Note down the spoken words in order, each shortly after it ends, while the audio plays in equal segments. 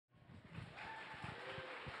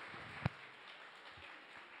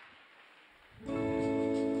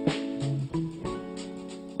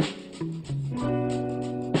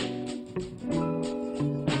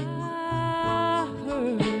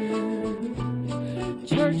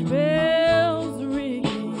church bells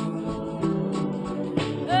ringing.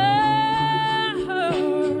 I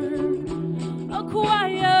heard a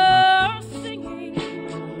choir singing.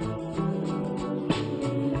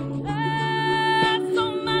 I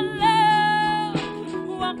saw my love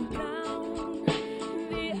walk down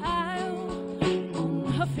the aisle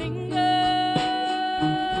on her finger.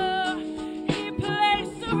 He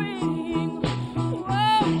placed a ring.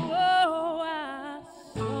 Whoa, I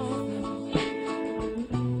saw them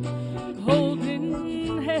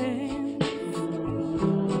holding hands.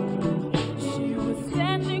 She was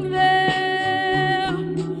standing there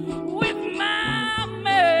with my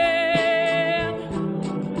man.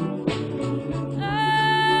 I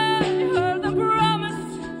heard them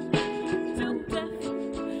promise till death do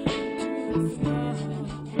us part.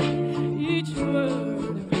 Each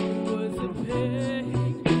word was a peg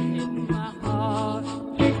in my heart.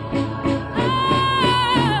 All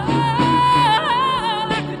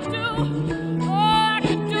I could do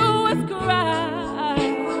was cry.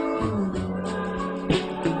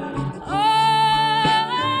 All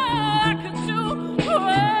I could do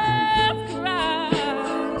was cry.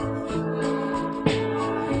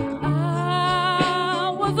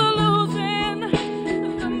 I was losing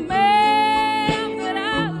the man that I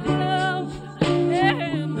loved,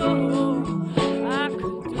 and all I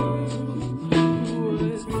could do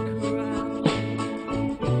was cry.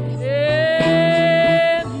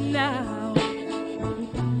 And now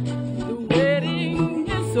the wedding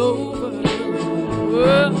is over.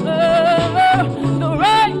 The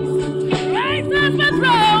race has been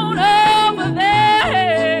thrown over their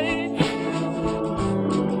heads.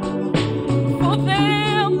 For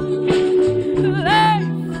them, life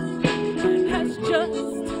has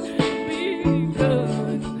just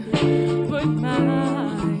begun, but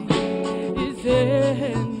mine is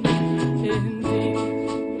ending.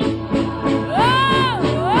 All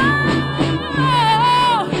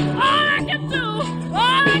I can do is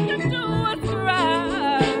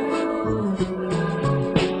cry.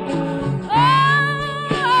 All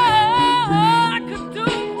I could do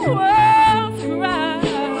was cry.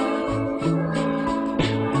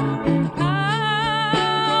 I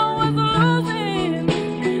was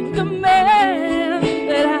losing the man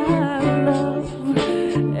that I love,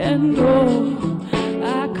 and all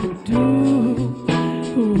I could do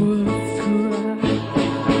was cry.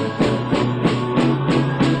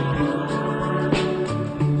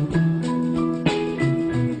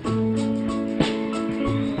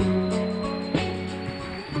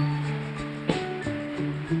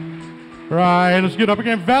 Right, let's get up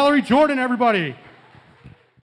again. Valerie Jordan, everybody.